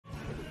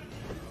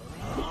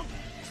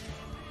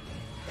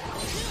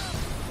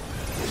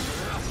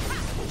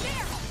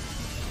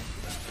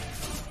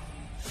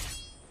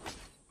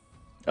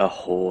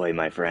Ahoy,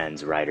 my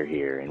friends, Ryder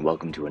here, and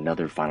welcome to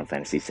another Final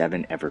Fantasy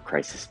VII Ever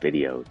Crisis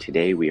video.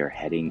 Today we are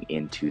heading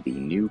into the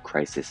new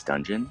Crisis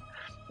dungeon.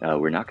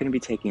 We're not going to be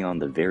taking on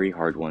the very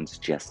hard ones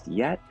just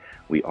yet.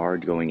 We are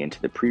going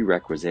into the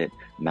prerequisite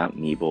Mount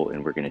Nibel,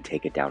 and we're going to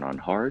take it down on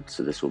hard,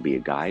 so this will be a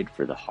guide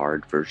for the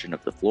hard version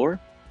of the floor.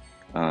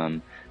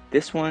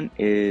 This one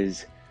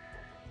is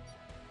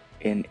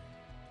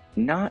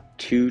not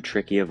too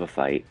tricky of a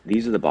fight.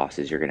 These are the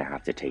bosses you're going to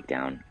have to take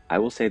down. I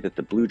will say that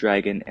the blue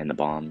dragon and the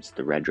bombs,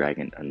 the red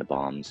dragon and the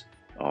bombs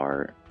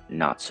are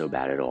not so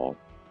bad at all.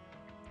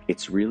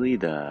 It's really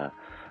the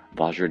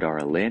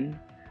Vajradhara Lin,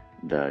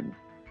 the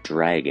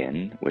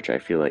dragon, which I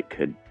feel like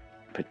could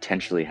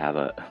potentially have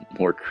a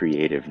more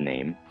creative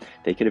name.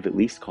 They could have at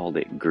least called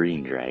it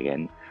Green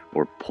Dragon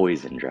or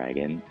Poison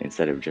Dragon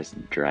instead of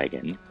just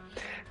Dragon.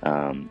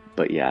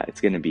 But yeah,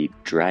 it's going to be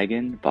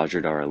Dragon,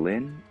 Vajradhara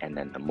Lin, and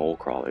then the Mole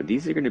Crawler.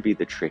 These are going to be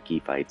the tricky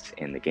fights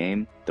in the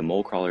game. The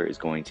Mole Crawler is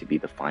going to be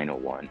the final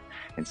one.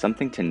 And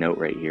something to note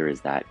right here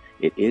is that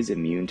it is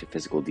immune to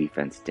physical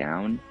defense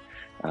down.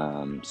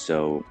 And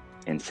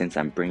since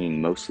I'm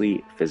bringing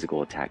mostly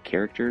physical attack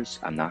characters,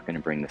 I'm not going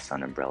to bring the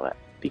Sun Umbrella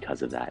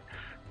because of that.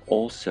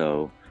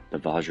 Also, the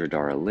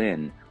Vajradhara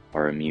Lin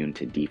are immune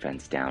to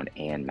defense down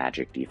and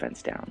magic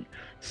defense down.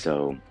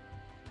 So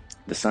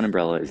the Sun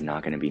Umbrella is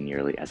not going to be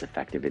nearly as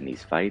effective in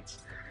these fights.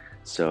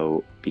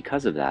 So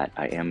because of that,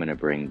 I am going to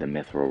bring the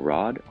Mithril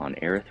Rod on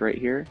Aerith right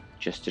here,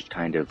 just to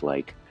kind of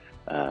like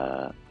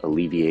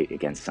alleviate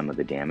against some of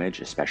the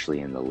damage, especially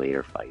in the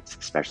later fights,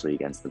 especially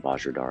against the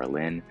Vajradhara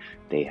Lin.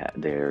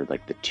 They're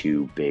like the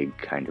two big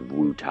kind of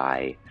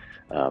Wu-Tai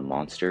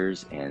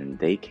monsters, and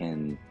they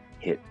can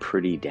hit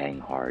pretty dang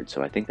hard.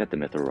 So I think that the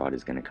Mithril Rod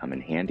is going to come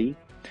in handy.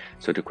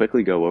 So to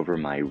quickly go over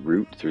my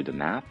route through the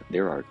map,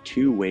 there are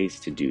two ways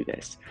to do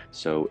this.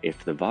 So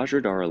if the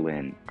Vajradhara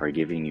Lin are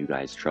giving you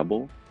guys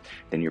trouble,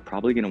 then you're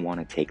probably going to want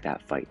to take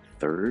that fight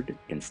third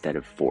instead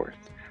of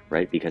fourth,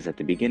 right? Because at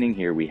the beginning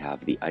here we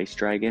have the Ice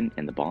Dragon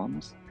and the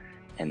bombs,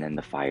 and then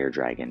the Fire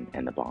Dragon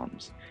and the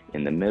bombs.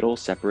 In the middle,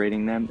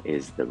 separating them,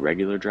 is the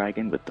regular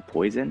dragon with the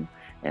poison,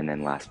 and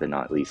then last but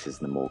not least is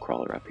the Mole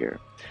Crawler up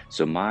here.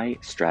 So my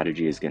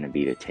strategy is going to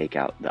be to take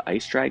out the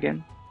Ice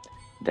Dragon,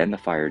 then the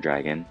Fire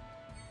Dragon,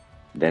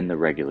 then the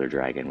regular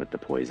dragon with the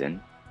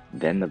poison,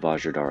 then the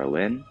Vajradhara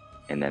Lin,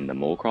 and then the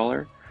Mole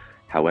Crawler.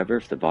 However,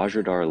 if the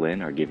Vajradhara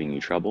Lin are giving you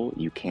trouble,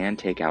 you can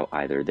take out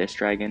either this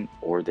dragon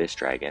or this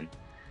dragon,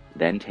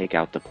 then take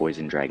out the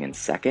poison dragon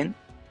second,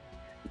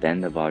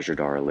 then the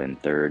Vajradhara Lin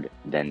third,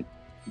 then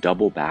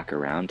double back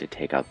around to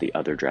take out the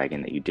other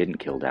dragon that you didn't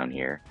kill down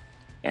here,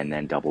 and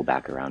then double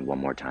back around one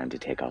more time to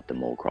take out the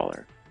Mole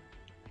Crawler.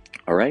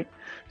 Alright,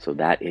 so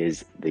that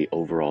is the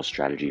overall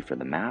strategy for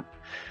the map.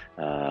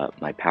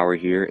 My power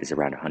here is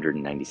around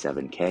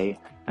 197k.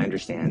 I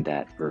understand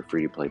that for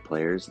free-to-play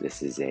players,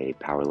 this is a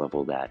power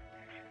level that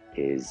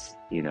is,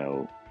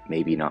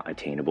 maybe not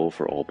attainable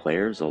for all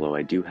players, although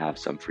I do have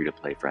some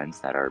free-to-play friends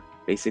that are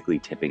basically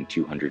tipping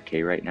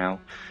 200k right now.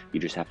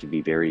 You just have to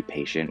be very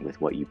patient with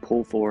what you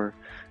pull for.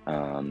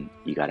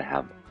 You got to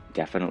have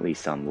definitely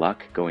some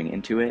luck going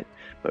into it,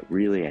 but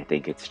really I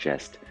think it's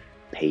just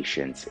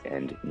patience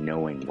and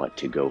knowing what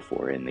to go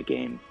for in the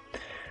game.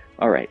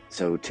 Alright,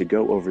 so to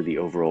go over the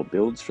overall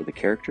builds for the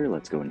character,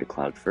 let's go into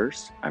Cloud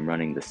first. I'm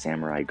running the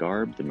Samurai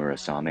Garb, the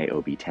Murasame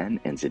OB10,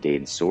 and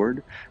Zidane's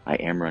Sword. I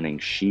am running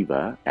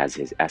Shiva as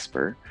his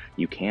Esper.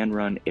 You can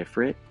run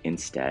Ifrit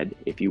instead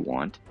if you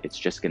want. It's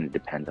just going to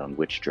depend on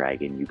which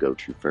dragon you go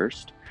to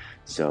first.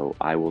 So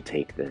I will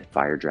take the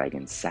Fire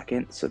Dragon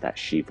second, so that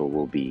Shiva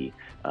will be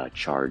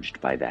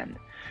charged by then.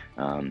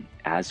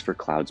 As for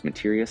Cloud's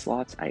materia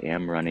slots, I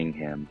am running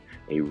him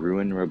a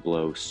Ruin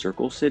Reblow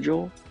Circle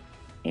Sigil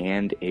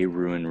and a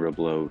Ruin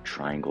Reblow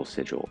Triangle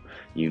Sigil.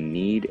 You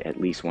need at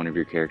least one of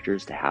your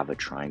characters to have a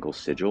Triangle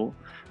Sigil,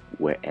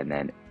 and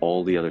then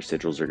all the other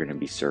sigils are going to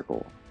be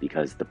Circle,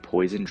 because the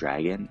Poison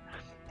Dragon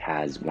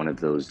has one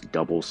of those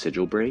double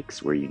sigil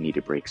breaks where you need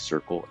to break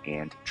Circle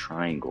and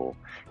Triangle,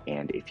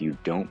 and if you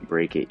don't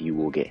break it, you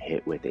will get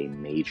hit with a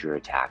major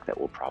attack that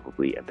will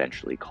probably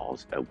eventually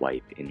cause a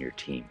wipe in your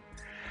team.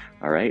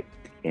 Alright,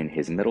 in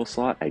his middle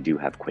slot, I do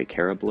have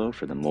Quakera Blow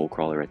for the Mole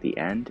Crawler at the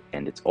end,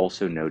 and it's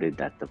also noted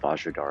that the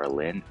Vajradhara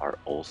Lin are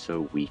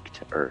also weak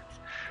to Earth.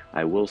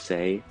 I will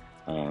say,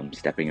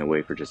 stepping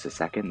away for just a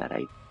second, that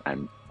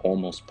I'm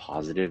almost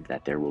positive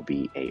that there will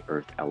be a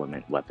Earth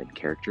Element weapon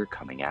character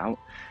coming out,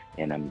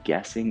 and I'm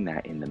guessing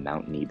that in the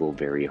Mount Nibel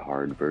Very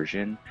Hard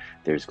version,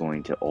 there's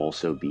going to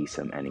also be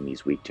some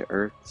enemies weak to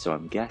Earth, so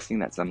I'm guessing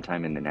that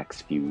sometime in the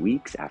next few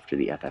weeks after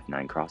the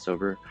FF9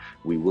 crossover,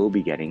 we will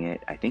be getting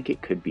it. I think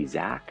it could be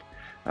Zack,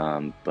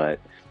 but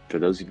for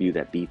those of you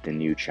that beat the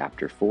new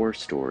Chapter 4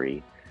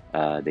 story,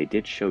 they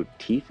did show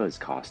Tifa's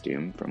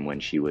costume from when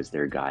she was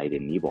their guide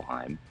in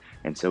Nibelheim,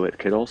 and so it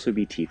could also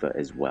be Tifa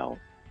as well.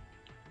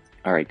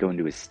 Alright, going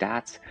to his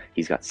stats,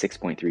 he's got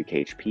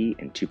 6.3k HP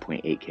and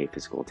 2.8k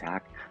physical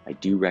attack. I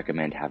do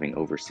recommend having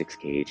over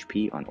 6k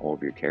HP on all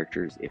of your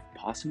characters if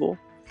possible.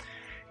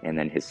 And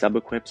then his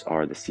sub-equips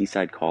are the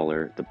Seaside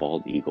Collar, the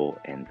Bald Eagle,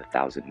 and the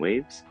Thousand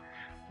Waves.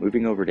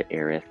 Moving over to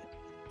Aerith.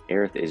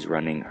 Aerith is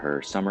running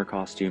her summer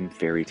costume,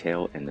 Fairy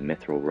Tale, and the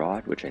Mithril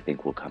Rod, which I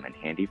think will come in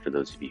handy for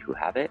those of you who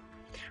have it,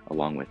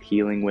 along with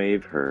Healing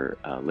Wave, her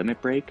Limit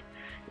Break.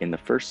 In the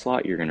first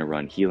slot, you're going to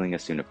run Healing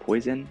Asuna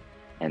Poison,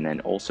 and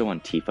then also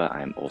on Tifa,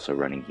 I'm also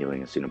running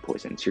Healing Asuna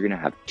Poison. So you're going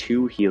to have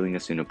 2 Healing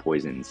Asuna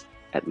Poisons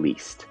at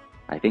least.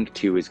 I think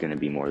 2 is going to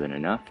be more than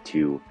enough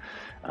to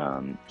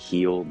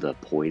heal the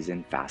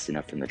poison fast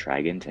enough from the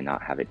dragon to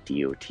not have it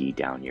DOT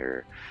down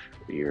your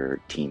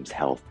team's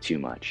health too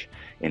much.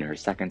 In her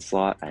second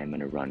slot, I'm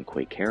going to run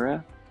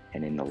Quakera,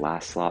 and in the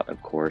last slot,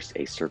 of course,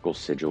 a Circle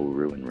Sigil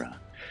Ruinra.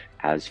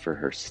 As for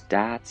her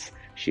stats,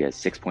 she has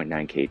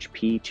 6.9k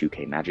HP,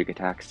 2k magic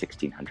attack,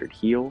 1600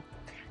 heal,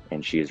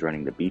 and she is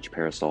running the Beach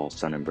Parasol,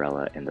 Sun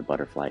Umbrella, and the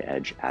Butterfly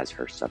Edge as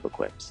her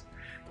sub-equips.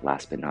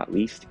 Last but not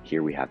least,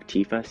 here we have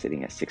Tifa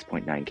sitting at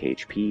 6.9k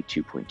HP,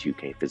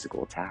 2.2k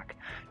physical attack.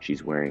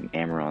 She's wearing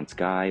Amaranth's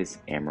Guise,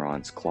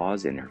 Amaranth's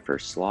Claws in her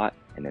first slot,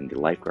 and then the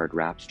Lifeguard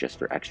Wraps just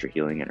for extra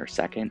healing in her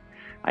second.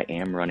 I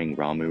am running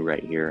Ramuh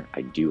right here.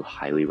 I do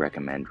highly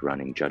recommend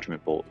running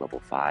Judgment Bolt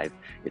level 5.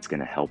 It's going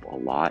to help a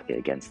lot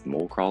against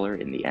Mole Crawler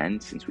in the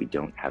end, since we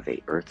don't have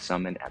a Earth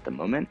Summon at the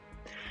moment.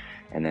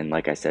 And then,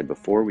 like I said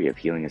before, we have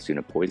Healing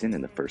Asuna Poison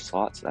in the first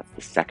slot, so that's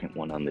the second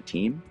one on the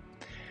team.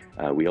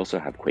 We also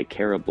have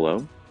Quakera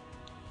Blow,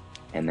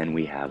 and then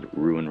we have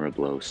Ruinra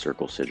Blow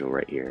Circle Sigil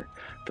right here.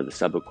 For the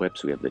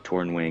sub-equips, we have the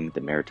Torn Wing,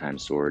 the Maritime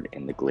Sword,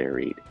 and the Glare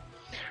Reed.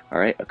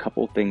 Alright, a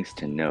couple things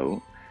to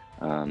note.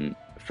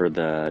 For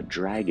the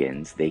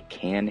dragons, they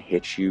can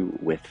hit you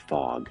with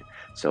fog,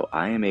 so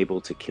I am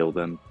able to kill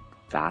them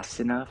fast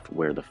enough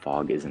where the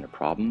fog isn't a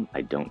problem.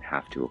 I don't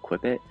have to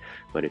equip it,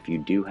 but if you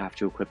do have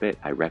to equip it,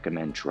 I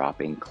recommend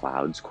dropping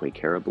Cloud's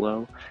Quakera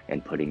Blow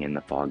and putting in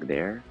the fog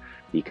there,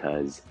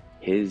 because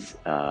his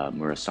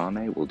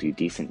Murasame will do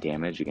decent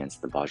damage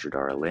against the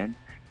Vajradhara Lin,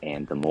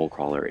 and the Mole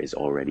Crawler is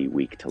already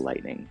weak to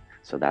lightning.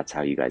 So that's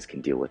how you guys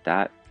can deal with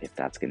that, if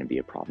that's going to be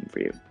a problem for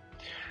you.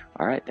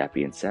 Alright, that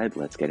being said,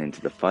 let's get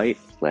into the fight.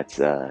 Let's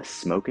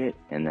smoke it,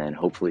 and then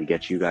hopefully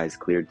get you guys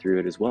cleared through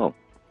it as well.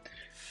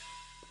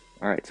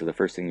 Alright, so the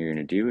first thing you're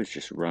going to do is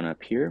just run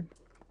up here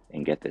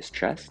and get this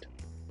chest.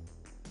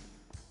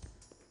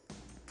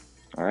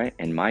 Alright,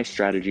 and my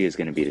strategy is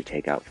going to be to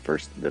take out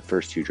the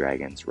first 2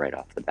 dragons right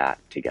off the bat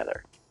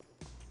together.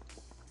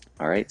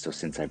 Alright, so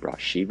since I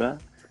brought Shiva,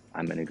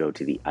 I'm going to go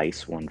to the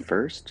ice one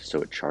first,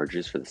 so it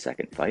charges for the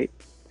second fight.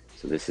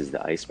 So this is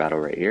the ice battle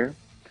right here.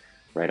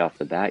 Right off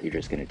the bat, you're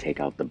just going to take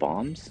out the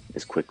bombs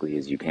as quickly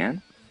as you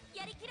can.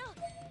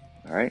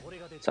 Alright,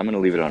 so I'm going to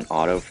leave it on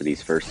auto for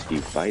these first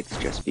few fights,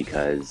 just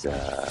because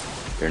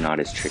they're not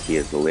as tricky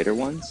as the later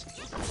ones.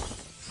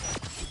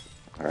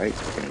 Alright,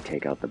 so we're going to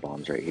take out the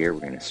bombs right here.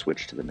 We're going to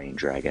switch to the main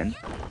dragon.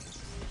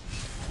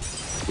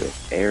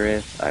 With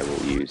Aerith, I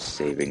will use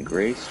Saving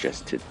Grace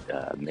just to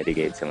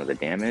mitigate some of the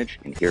damage.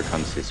 And here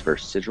comes his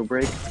first Sigil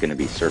Break. It's going to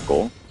be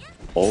Circle.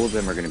 All of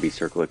them are going to be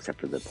Circle except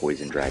for the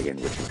Poison Dragon,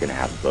 which is going to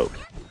have both.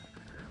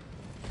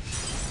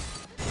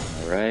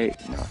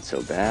 Alright, not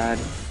so bad.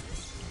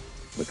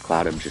 With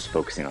Cloud, I'm just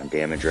focusing on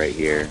damage right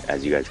here,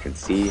 as you guys can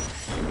see.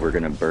 And we're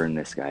going to burn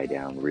this guy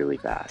down really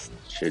fast.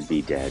 Should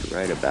be dead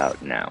right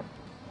about now.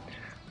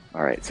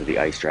 Alright, so the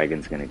Ice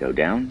Dragon's going to go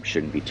down.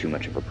 Shouldn't be too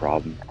much of a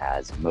problem,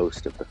 as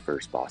most of the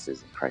first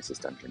bosses in Crisis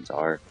Dungeons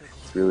are.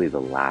 It's really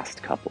the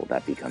last couple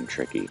that become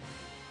tricky.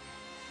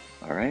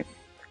 Alright,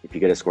 if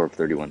you get a score of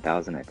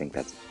 31,000, I think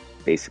that's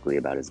basically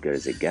about as good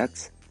as it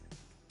gets.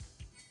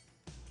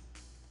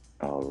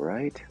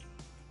 Alright,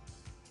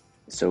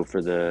 so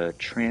for the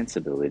trance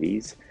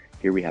abilities,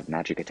 here we have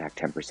Magic Attack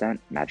 10%,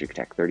 Magic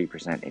Attack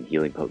 30%, and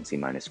Healing Potency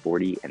minus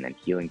 40, and then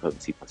Healing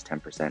Potency plus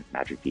 10%,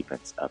 Magic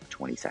Defense up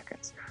 20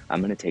 seconds. I'm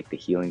going to take the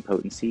Healing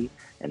Potency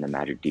and the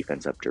Magic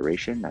Defense up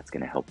duration. That's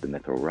going to help the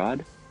Mithril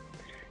Rod.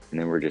 And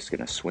then we're just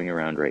going to swing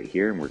around right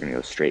here, and we're going to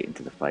go straight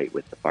into the fight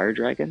with the Fire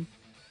Dragon.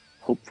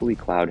 Hopefully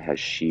Cloud has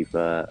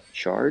Shiva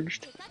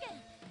charged.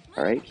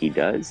 Alright, he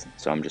does.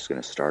 So I'm just going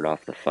to start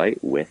off the fight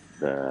with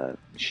the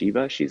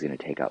Shiva. She's going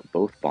to take out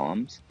both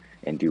bombs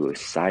and do a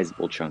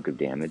sizable chunk of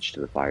damage to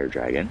the Fire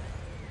Dragon.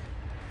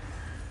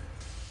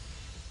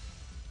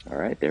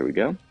 Alright, there we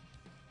go.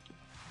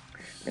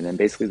 And then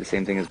basically the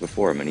same thing as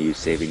before. I'm going to use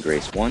Saving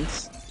Grace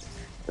once.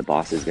 The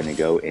boss is going to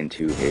go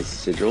into his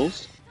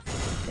sigils,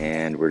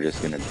 and we're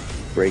just going to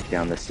break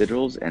down the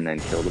sigils and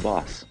then kill the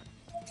boss.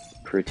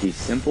 Pretty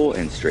simple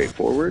and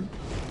straightforward.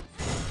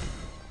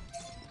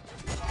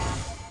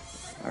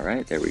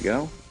 Alright, there we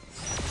go.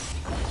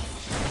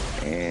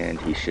 And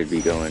he should be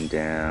going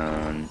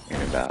down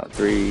in about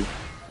 3,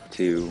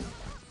 2,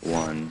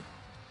 1.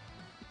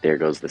 There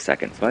goes the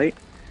second fight.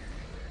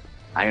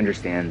 I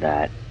understand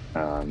that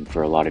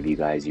for a lot of you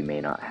guys, you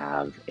may not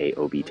have a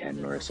OB10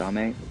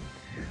 Murasame,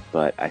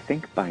 but I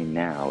think by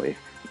now, if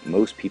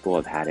most people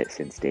have had it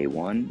since day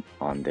 1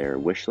 on their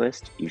wish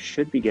list, you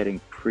should be getting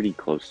pretty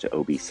close to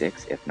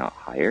OB6, if not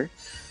higher.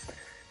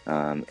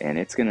 And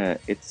it's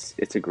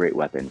a great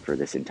weapon for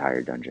this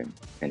entire dungeon,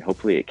 and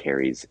hopefully it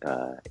carries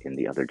in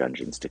the other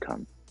dungeons to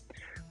come.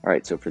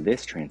 Alright, so for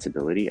this trance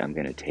ability, I'm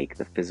going to take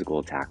the physical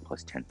attack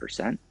plus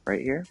 10%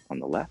 right here on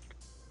the left.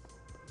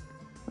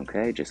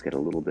 Okay, just get a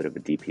little bit of a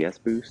DPS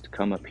boost.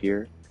 Come up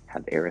here,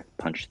 have Aerith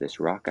punch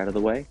this rock out of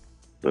the way.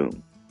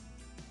 Boom.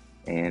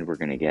 And we're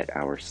going to get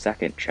our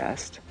second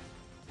chest.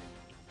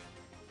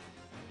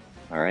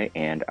 Alright,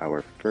 and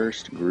our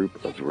first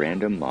group of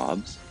random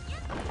mobs.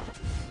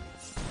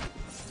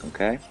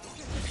 Okay,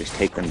 just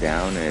take them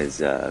down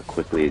as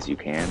quickly as you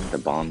can. The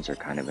bombs are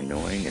kind of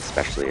annoying,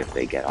 especially if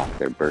they get off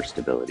their burst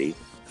ability.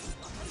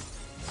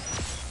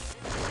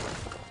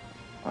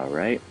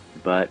 Alright,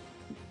 but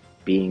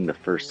being the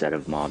first set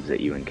of mobs that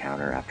you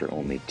encounter after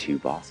only 2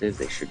 bosses,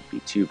 they shouldn't be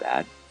too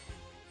bad.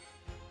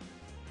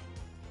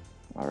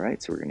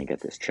 Alright, so we're going to get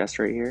this chest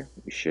right here.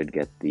 We should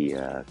get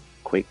the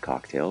Quake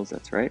cocktails,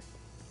 that's right.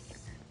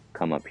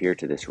 Come up here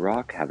to this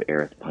rock, have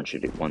Aerith punch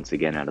it once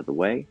again out of the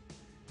way.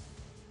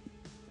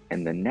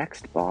 And the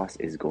next boss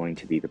is going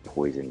to be the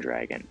Poison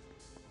Dragon.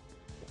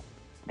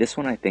 This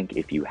one, I think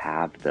if you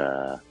have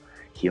the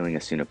Healing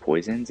Asuna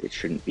Poisons, it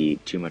shouldn't be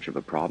too much of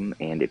a problem,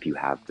 and if you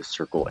have the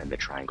Circle and the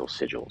Triangle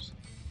Sigils.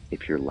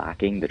 If you're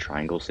lacking the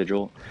Triangle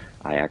Sigil,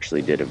 I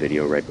actually did a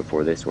video right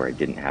before this where I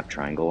didn't have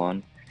Triangle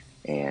on,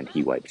 and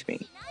he wiped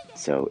me.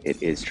 So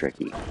it is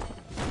tricky.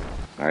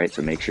 Alright,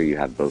 so make sure you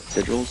have both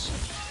sigils.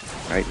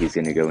 Alright, he's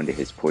going to go into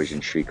his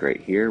Poison Shriek right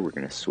here. We're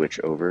going to switch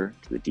over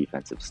to the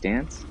defensive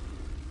stance.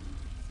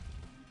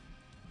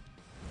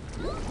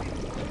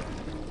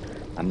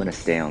 I'm going to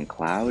stay on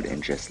Cloud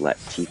and just let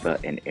Tifa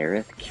and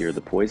Aerith cure the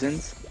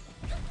poisons.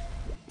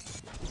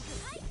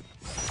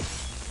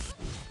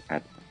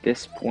 At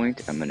this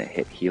point, I'm going to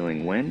hit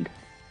Healing Wind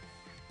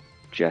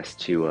just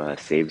to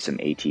save some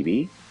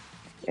ATB.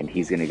 And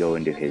he's going to go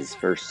into his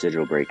first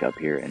sigil break up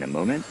here in a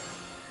moment.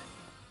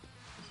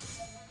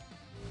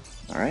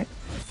 Alright,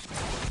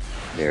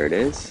 there it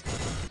is.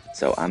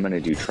 So I'm going to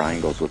do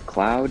triangles with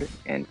Cloud,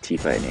 and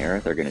Tifa and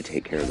Aerith are going to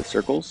take care of the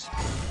circles.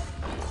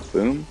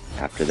 Boom.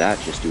 After that,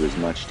 just do as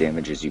much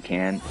damage as you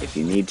can. If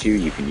you need to,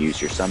 you can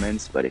use your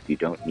summons, but if you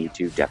don't need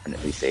to,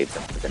 definitely save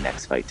them for the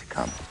next fight to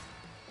come.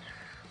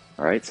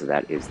 Alright, so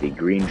that is the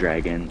Green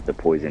Dragon, the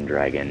Poison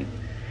Dragon,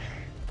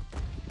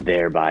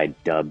 thereby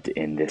dubbed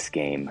in this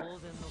game,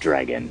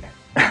 Dragon.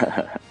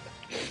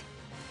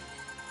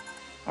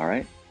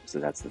 Alright, so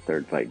that's the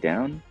third fight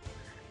down.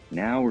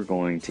 Now we're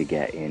going to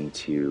get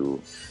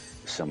into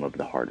some of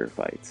the harder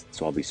fights.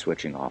 So I'll be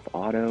switching off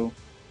auto.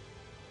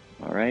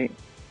 Alright.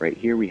 Right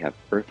here we have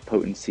Earth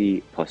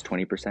Potency plus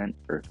 20%,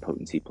 Earth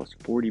Potency plus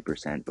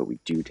 40%, but we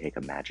do take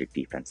a magic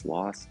defense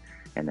loss,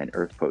 and then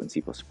Earth Potency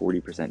plus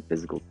 40%,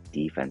 physical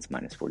defense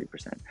minus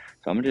 40%.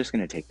 So I'm just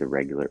going to take the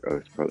regular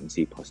Earth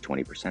Potency plus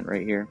 20%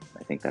 right here.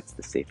 I think that's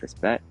the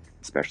safest bet,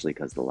 especially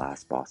because the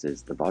last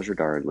bosses, the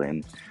Vajradhara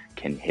Limb,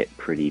 can hit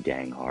pretty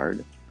dang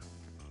hard.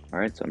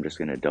 Alright, so I'm just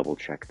going to double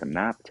check the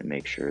map to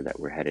make sure that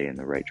we're headed in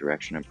the right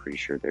direction. I'm pretty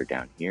sure they're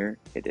down here.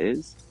 It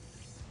is.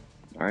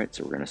 Alright,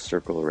 so we're going to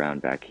circle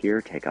around back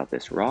here, take out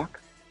this rock.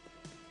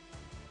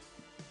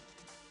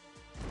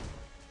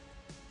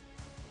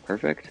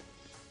 Perfect.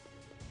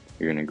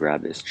 You're going to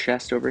grab this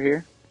chest over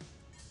here.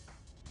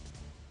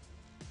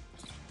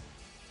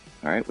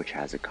 Alright, which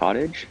has a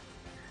cottage.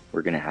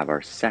 We're going to have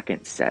our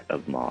second set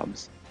of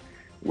mobs,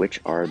 which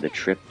are the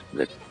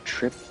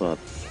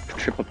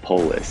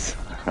Tripopolis.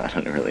 I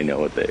don't really know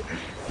what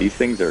these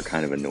things are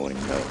kind of annoying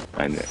though.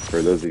 And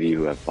for those of you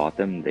who have fought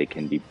them, they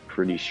can be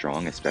pretty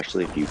strong,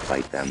 especially if you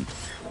fight them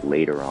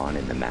later on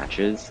in the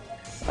matches,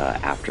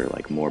 after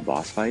like more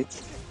boss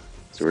fights.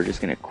 So we're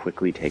just going to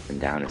quickly take them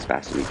down as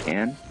fast as we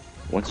can.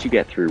 Once you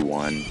get through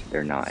one,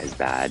 they're not as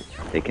bad.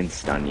 They can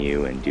stun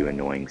you and do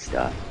annoying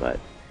stuff, but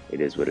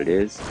it is what it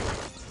is.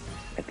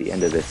 At the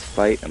end of this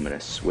fight, I'm going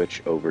to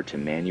switch over to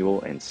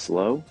manual and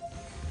slow.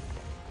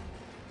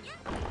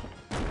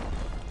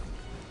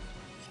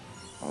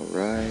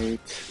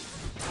 Alright.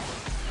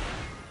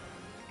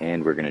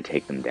 And we're going to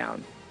take them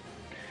down.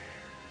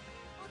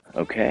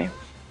 Okay,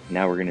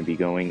 now we're going to be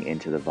going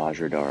into the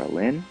Vajradhara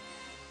Limb,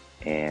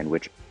 and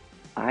which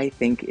I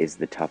think is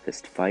the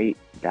toughest fight.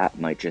 That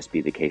might just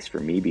be the case for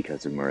me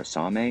because of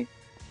Murasame,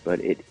 but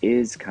it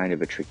is kind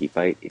of a tricky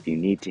fight. If you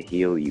need to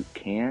heal, you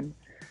can.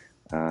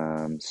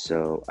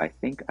 So I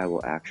think I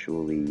will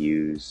actually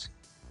use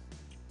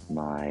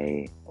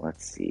my,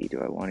 let's see,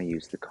 do I want to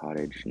use the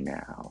cottage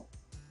now?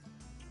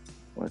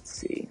 Let's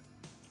see.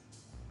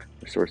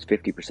 Restores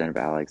 50% of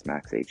allies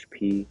max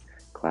HP.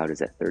 Cloud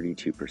is at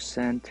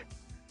 32%.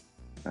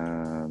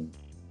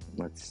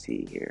 Let's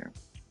see here.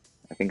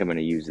 I think I'm going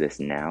to use this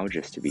now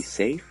just to be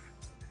safe.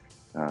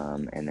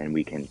 And then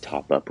we can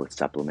top up with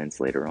supplements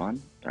later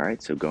on.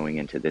 Alright, so going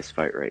into this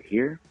fight right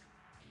here.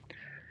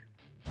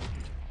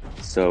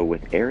 So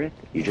with Aerith,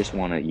 you just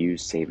want to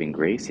use Saving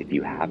Grace if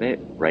you have it,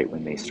 right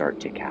when they start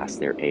to cast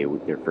their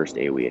first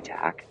AoE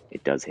attack.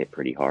 It does hit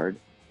pretty hard.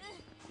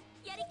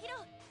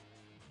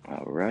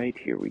 Alright,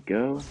 here we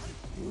go.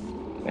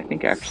 I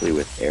think actually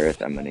with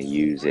Aerith, I'm going to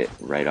use it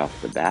right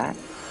off the bat,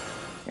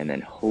 and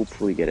then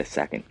hopefully get a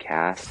second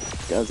cast.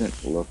 It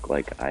doesn't look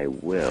like I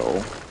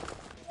will.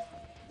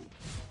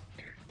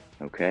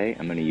 Okay,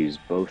 I'm going to use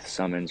both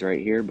summons right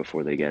here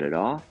before they get it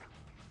off.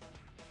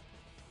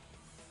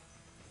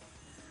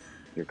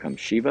 Here comes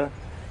Shiva.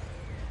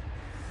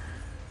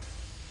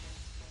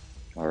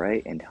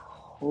 Alright, and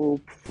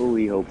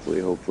hopefully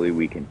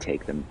we can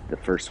take the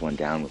first one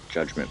down with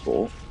Judgment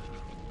Bolt.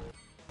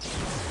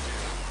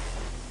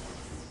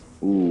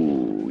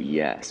 Ooh,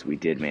 yes, we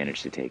did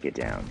manage to take it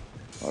down.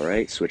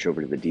 Alright, switch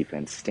over to the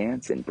defense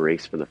stance and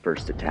brace for the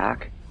first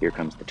attack. Here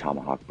comes the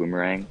Tomahawk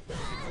Boomerang,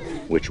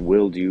 which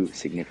will do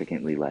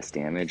significantly less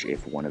damage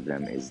if one of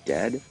them is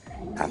dead.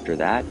 After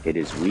that, it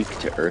is weak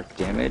to earth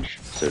damage,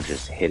 so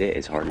just hit it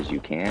as hard as you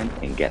can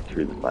and get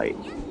through the fight.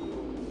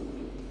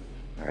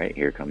 Alright,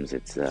 here comes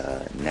its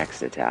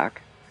next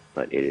attack,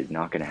 but it is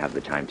not going to have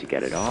the time to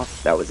get it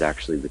off. That was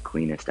actually the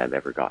cleanest I've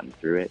ever gotten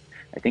through it.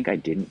 I think I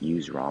didn't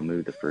use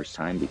Ramu the first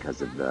time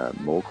because of the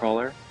mole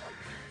crawler,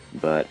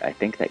 but I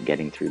think that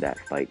getting through that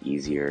fight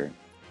easier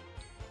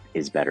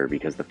is better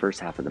because the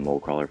first half of the mole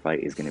crawler fight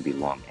is going to be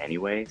long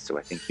anyway, so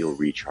I think you'll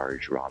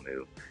recharge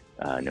Ramu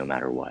no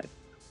matter what.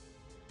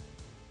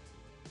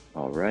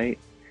 Alright,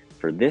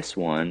 for this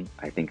one,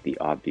 I think the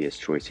obvious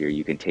choice here,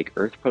 you can take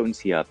Earth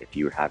Potency up if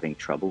you're having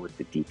trouble with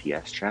the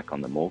DPS check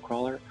on the mole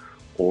crawler,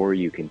 or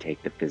you can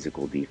take the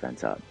physical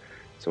defense up.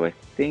 So I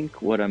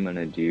think what I'm going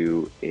to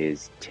do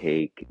is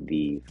take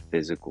the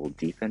physical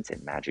defense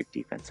and magic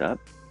defense up,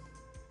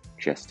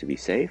 just to be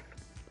safe.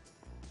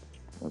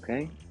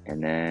 Okay,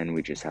 and then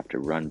we just have to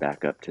run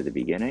back up to the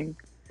beginning,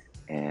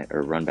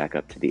 or run back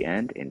up to the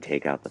end and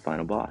take out the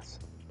final boss.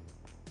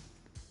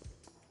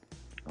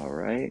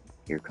 Alright,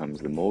 here comes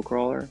the mole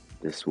crawler.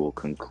 This will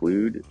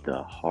conclude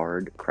the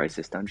hard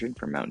crisis dungeon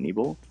for Mount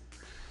Nibel,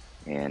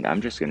 and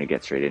I'm just going to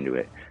get straight into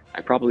it.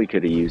 I probably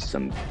could have used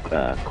some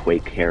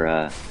Quake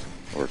Hera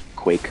or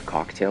Quake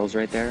cocktails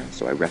right there,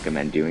 so I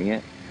recommend doing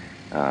it,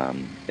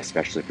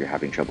 especially if you're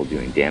having trouble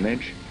doing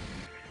damage.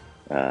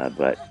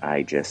 But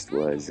I just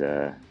was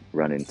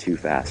running too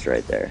fast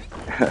right there.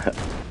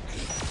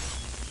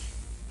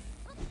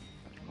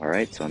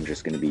 Alright, so I'm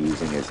just going to be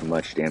using as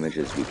much damage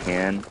as we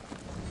can.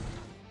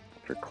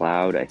 For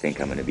Cloud, I think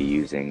I'm going to be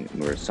using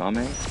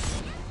Murasame.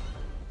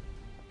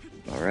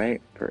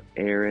 Alright, for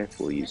Aerith,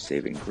 we'll use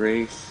Saving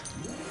Grace.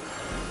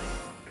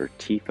 For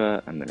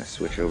Tifa, I'm going to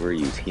switch over,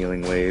 use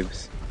Healing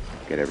Waves,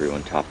 get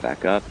everyone topped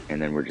back up,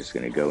 and then we're just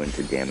going to go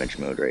into damage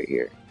mode right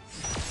here.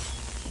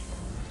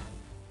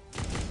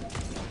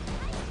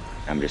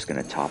 I'm just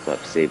going to top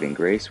up Saving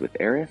Grace with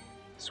Aerith,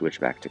 switch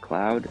back to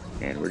Cloud,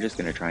 and we're just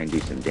going to try and do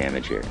some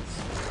damage here.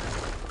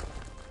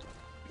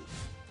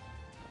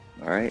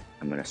 Alright,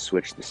 I'm going to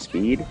switch the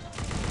speed.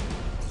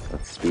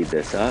 Let's speed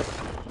this up.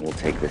 We'll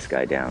take this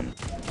guy down.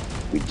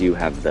 We do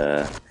have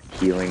the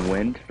Healing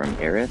Wind from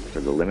Aerith for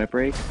the limit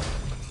break.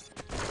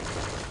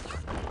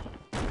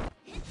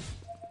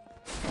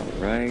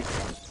 Alright.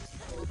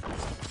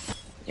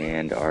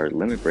 And our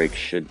limit break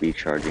should be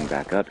charging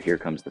back up. Here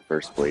comes the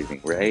first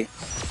Blazing Ray.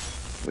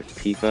 With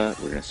Tifa,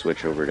 we're going to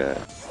switch over to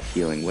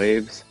Healing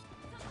Waves.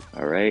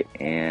 Alright,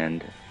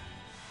 and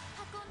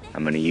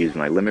I'm going to use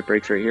my limit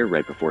breaks right here,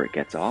 right before it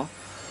gets off.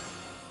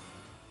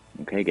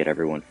 Okay, get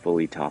everyone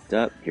fully topped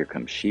up. Here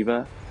comes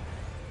Shiva.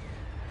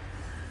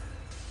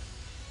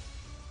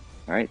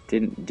 Alright,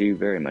 didn't do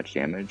very much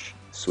damage.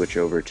 Switch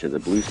over to the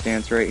blue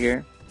stance right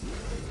here.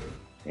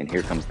 And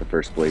here comes the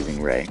first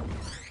Blazing Ray,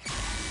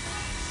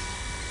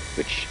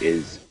 which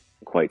is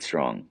quite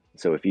strong.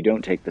 So if you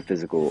don't take the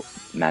physical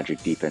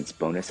magic defense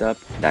bonus up,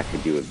 that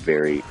could do a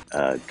very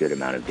good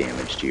amount of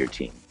damage to your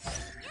team.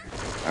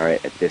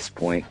 Alright, at this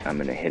point, I'm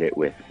going to hit it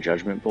with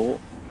Judgment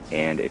Bolt,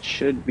 and it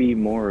should be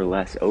more or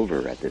less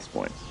over at this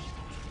point.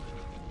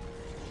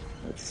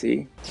 Let's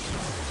see.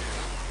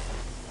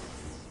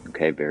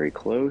 Okay, very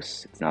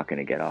close. It's not going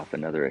to get off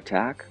another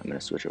attack. I'm going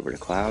to switch over to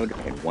Cloud,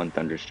 and one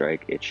Thunder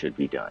Strike, it should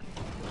be done.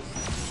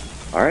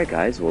 Alright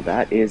guys, well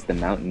that is the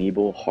Mount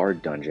Nibel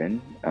hard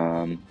dungeon.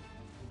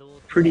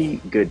 Pretty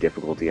good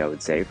difficulty, I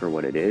would say, for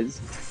what it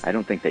is. I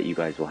don't think that you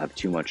guys will have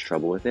too much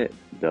trouble with it,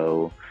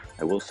 though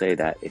I will say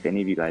that if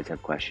any of you guys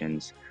have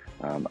questions,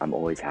 I'm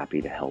always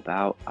happy to help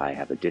out. I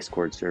have a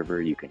Discord server.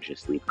 You can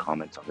just leave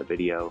comments on the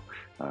video.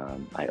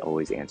 I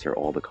always answer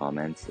all the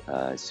comments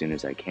as soon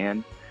as I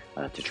can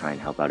to try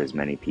and help out as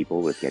many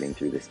people with getting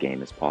through this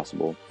game as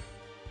possible.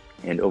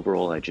 And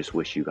overall, I just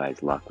wish you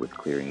guys luck with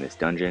clearing this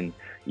dungeon.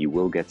 You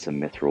will get some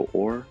mithril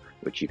ore,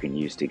 which you can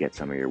use to get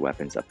some of your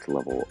weapons up to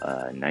level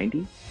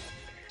 90.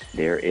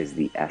 There is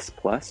the S+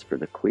 for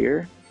the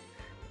clear.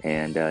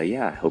 And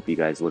yeah, I hope you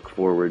guys look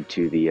forward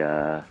to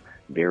the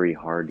very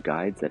hard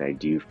guides that I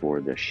do for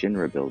the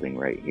Shinra building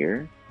right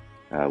here,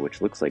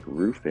 which looks like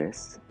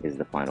Rufus is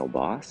the final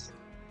boss.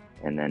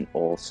 And then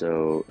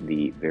also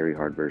the very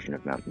hard version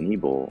of Mount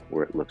Nibel,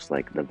 where it looks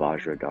like the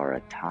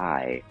Vajradhara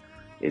Tai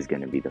is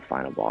going to be the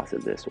final boss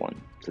of this one.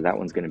 So that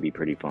one's going to be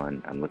pretty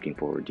fun. I'm looking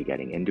forward to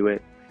getting into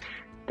it.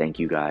 Thank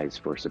you guys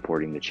for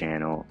supporting the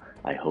channel.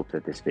 I hope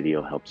that this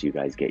video helps you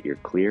guys get your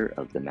clear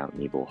of the Mount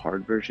Nibel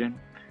hard version.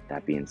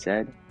 That being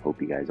said,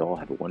 hope you guys all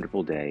have a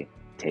wonderful day.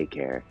 Take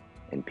care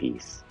and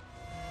peace.